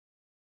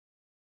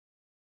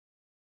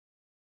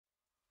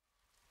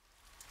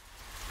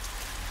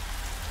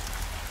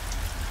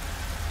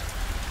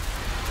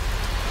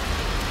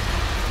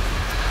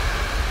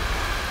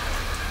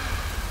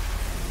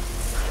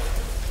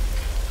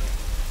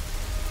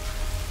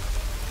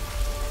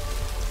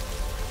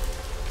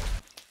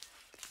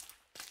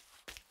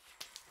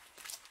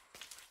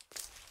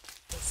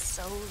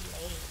so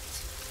late.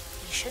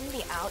 You shouldn't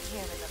be out here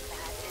with a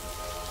bad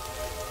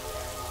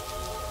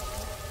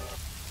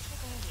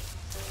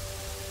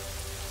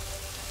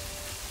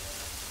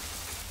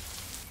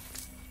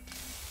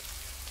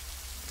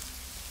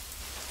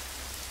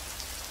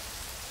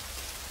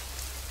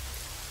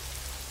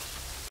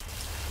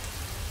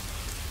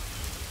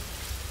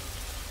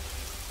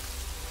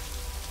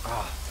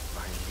Ah,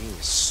 my knee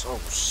is so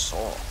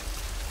sore.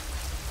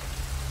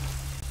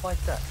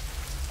 Like that.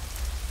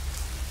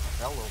 I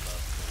fell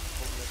over.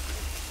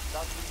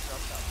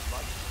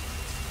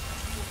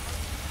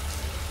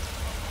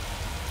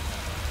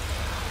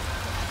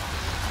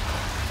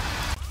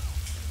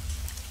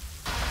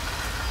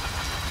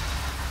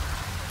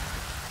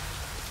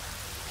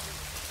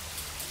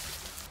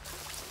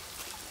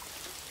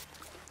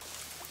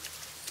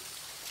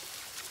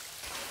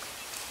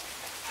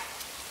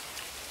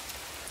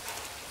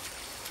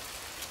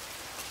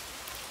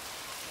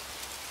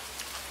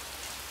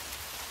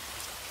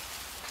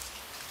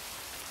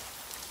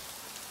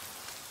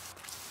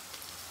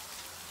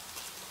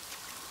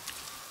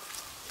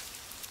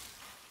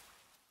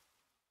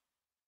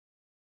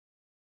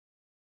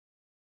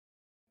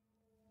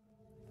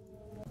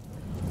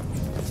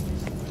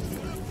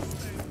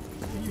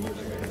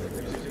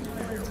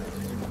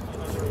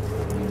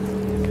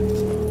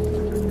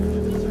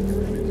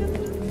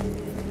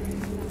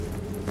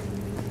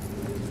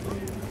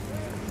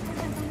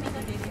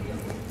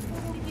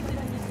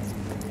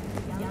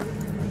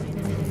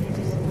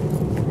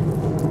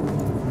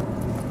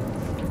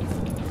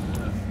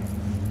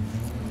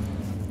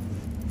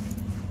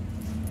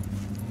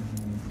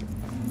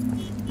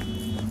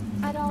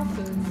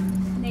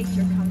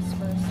 Nature comes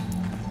first.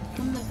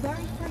 From the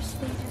very first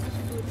stages of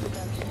food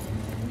production,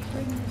 we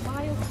bring in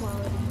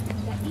bio-quality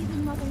that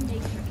even Mother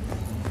Nature can.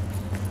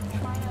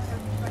 Try out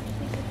our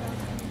freshly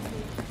developed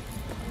food.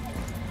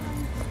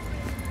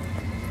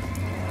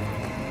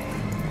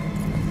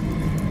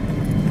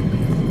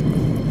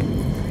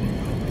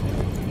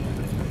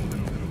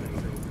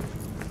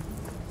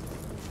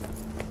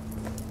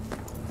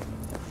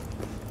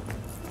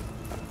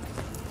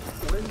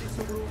 오렌지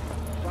속으로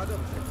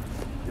빠져보세요.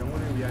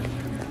 영혼을 위한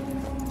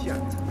티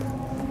않자.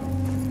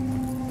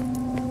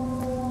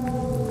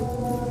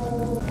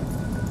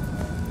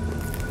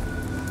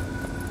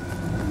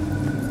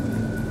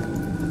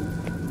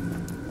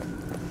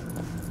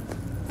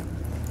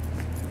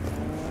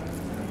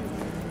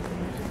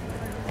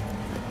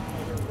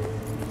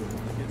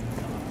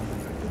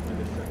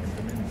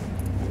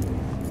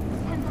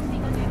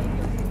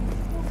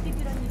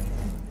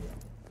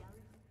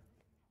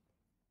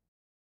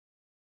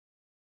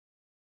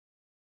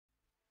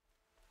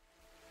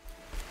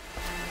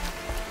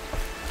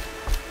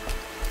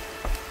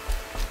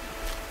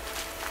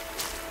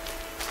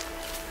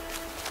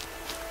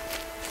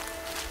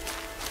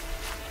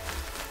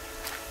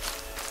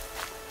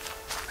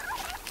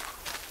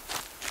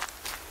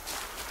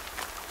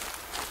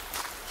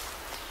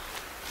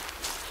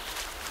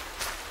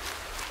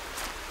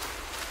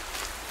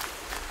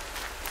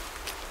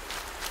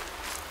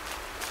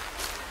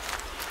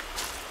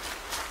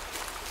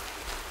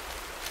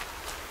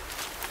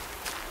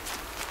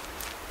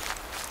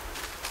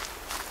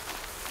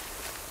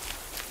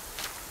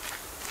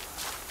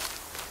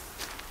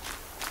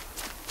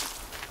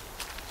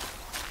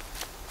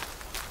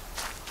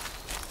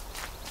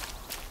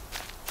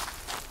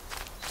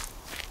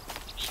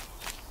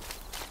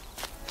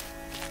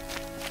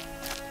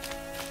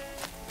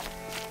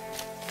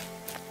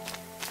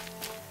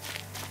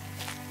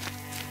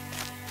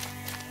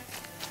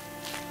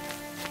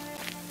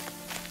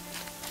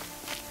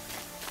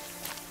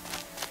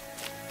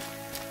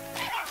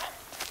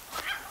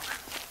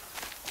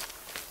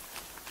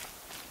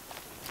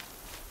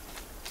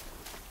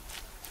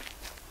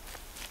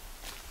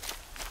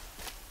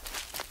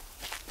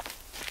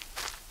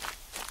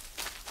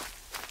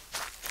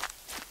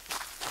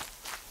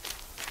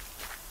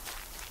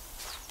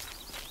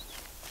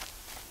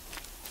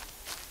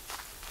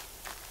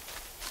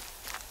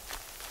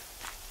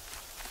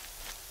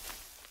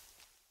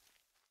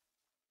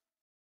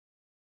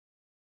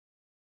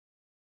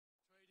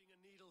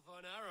 For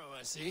an arrow,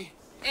 I see.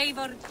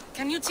 Eivor,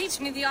 can you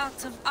teach me the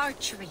art of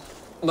archery?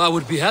 I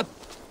would be happy.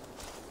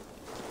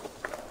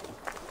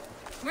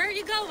 Where are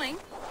you going?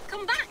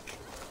 Come back!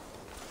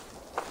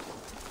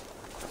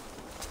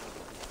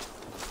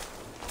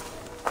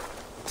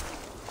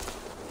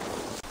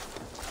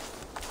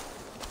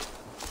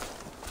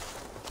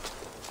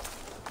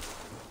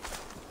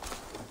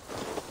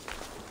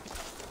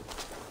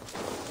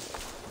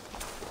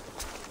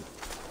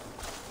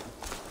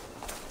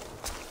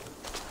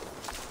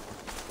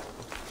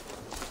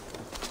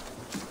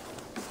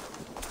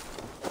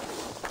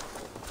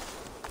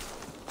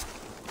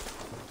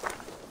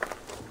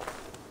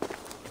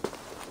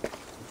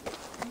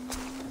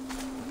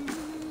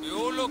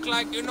 Look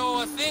like you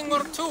know a thing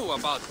or two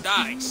about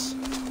dice.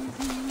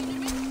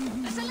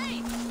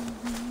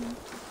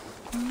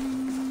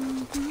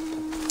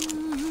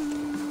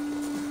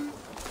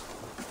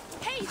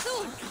 Hey, du!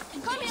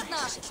 Kom hit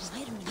now!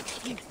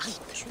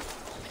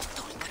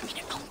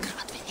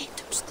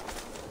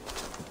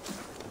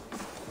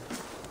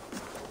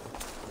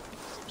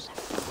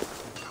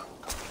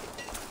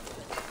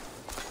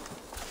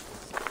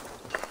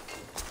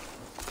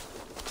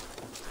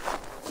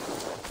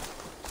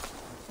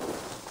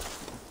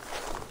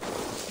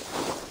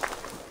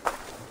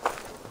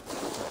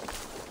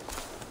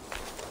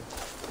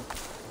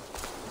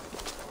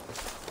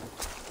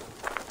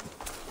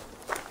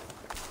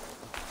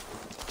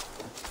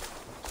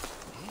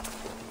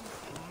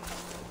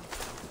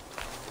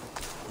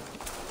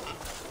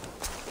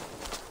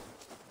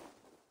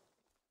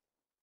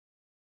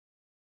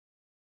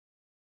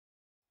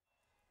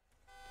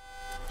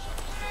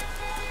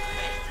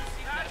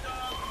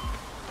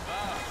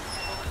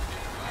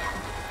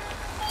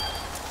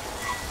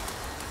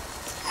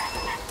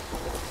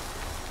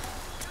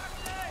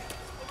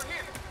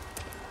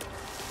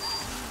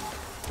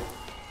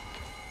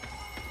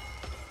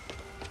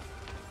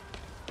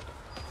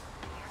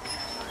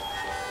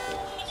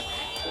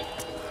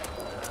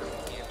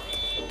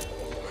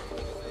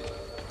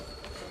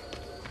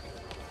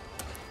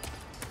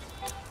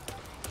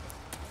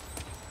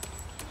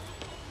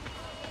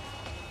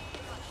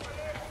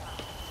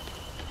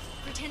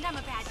 pretend I'm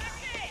a bad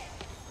guy.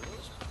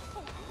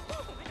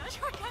 Oh my gosh,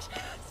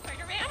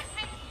 Spider-Man.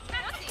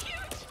 That's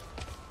cute.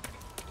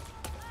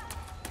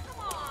 Come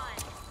on.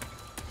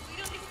 We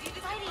don't need to do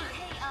this. Spidey,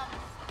 hey,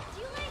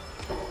 do you like...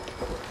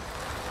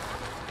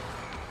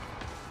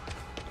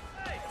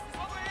 Hey,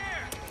 over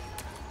here!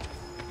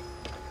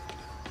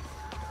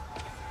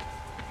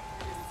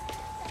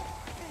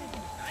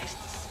 Nice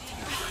to see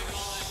you.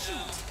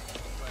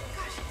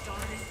 Gosh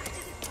darn it.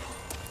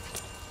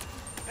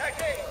 I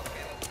didn't...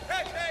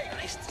 Hey!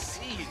 Nice to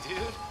see you,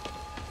 dude.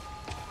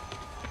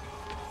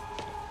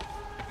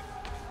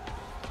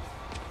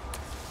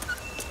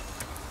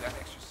 That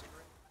extra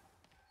cigarette?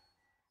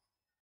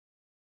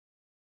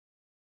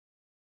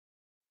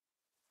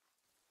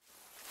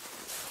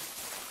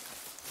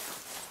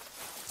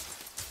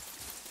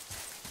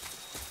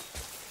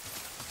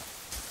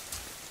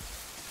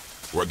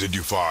 What did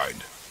you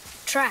find?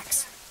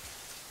 Tracks.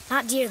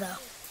 Not deer, though.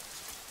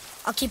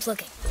 I'll keep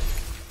looking.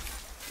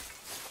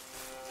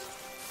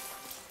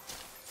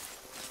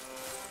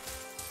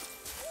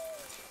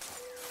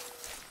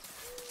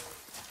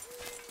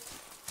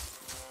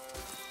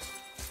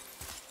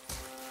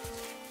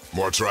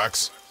 More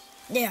tracks?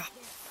 Yeah,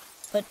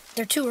 but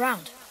they're too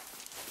round.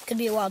 Could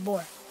be a wild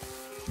boar.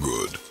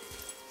 Good.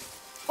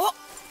 Oh!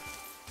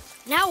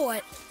 Now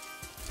what?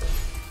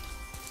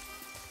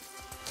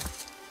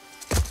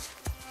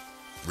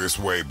 This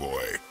way,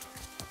 boy.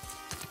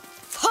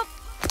 Hup!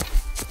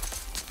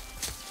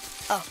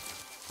 Oh.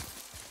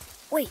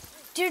 Wait,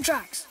 deer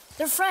tracks.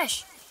 They're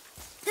fresh.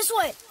 This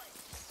way!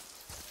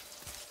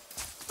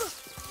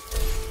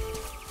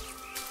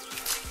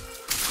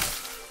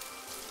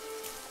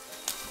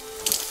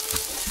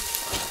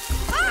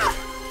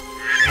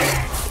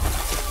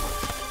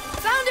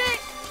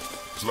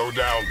 Slow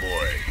down,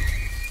 boy.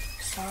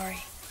 Sorry.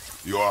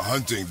 You are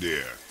hunting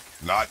deer,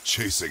 not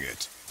chasing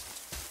it.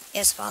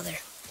 Yes, Father.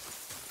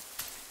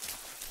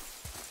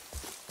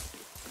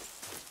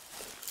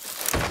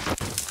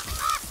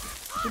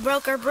 We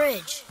broke our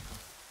bridge.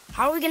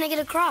 How are we gonna get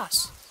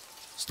across?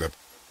 Step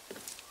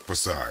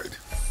aside.